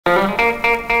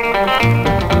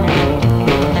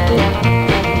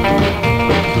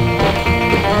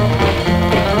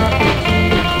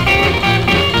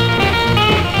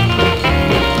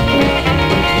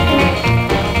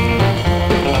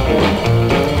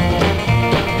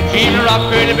She's a rock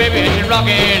pretty baby and she's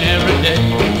rocking every day.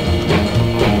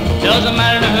 Doesn't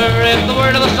matter to her if the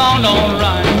word of the song don't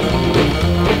rhyme.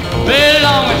 Well, as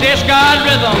long as it's got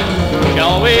rhythm, she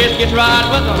always gets right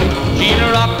with them. She's a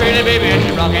rock pretty baby and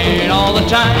she's rocking all the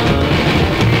time.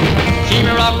 She's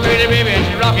a rock pretty baby and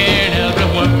she's rocking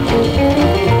everywhere.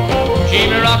 She's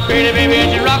a rock pretty baby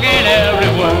and she's rocking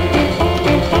everywhere.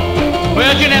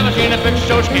 Well, you never seen a picture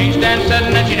so she can't stand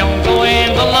sitting and she don't go in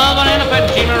for loving and a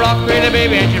petting. She's a rock pretty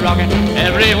baby and she's rocking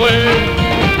everywhere.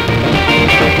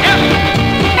 Yeah.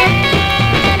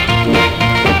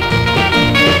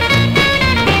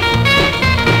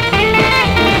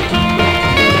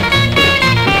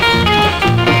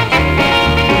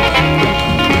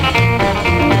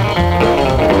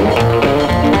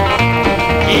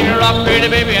 Pretty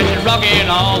baby and she's rocking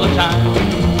all the time.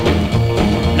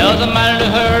 Doesn't matter to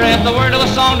her if the word of the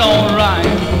song don't rhyme.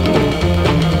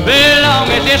 As long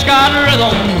as it's got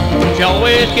rhythm, she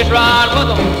always gets right with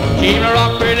them. She's a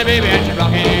rock pretty baby and she's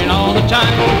rocking all the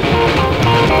time.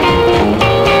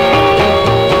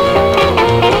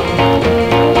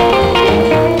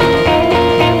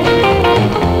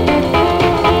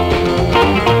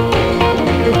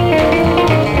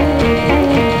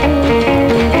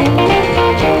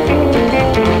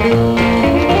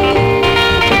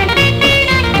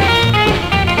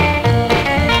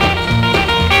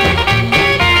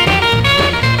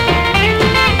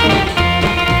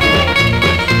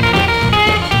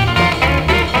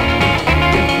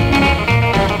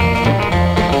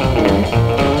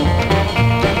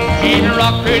 She's a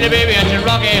rock pretty baby and she's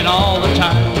rocking all the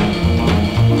time.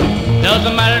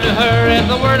 Doesn't matter to her if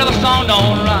the word of a song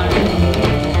don't rhyme.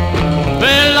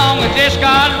 As long as it's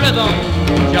got rhythm,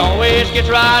 she always gets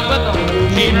right with them.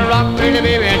 She's a rock pretty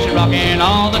baby and she's rocking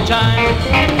all the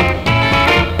time.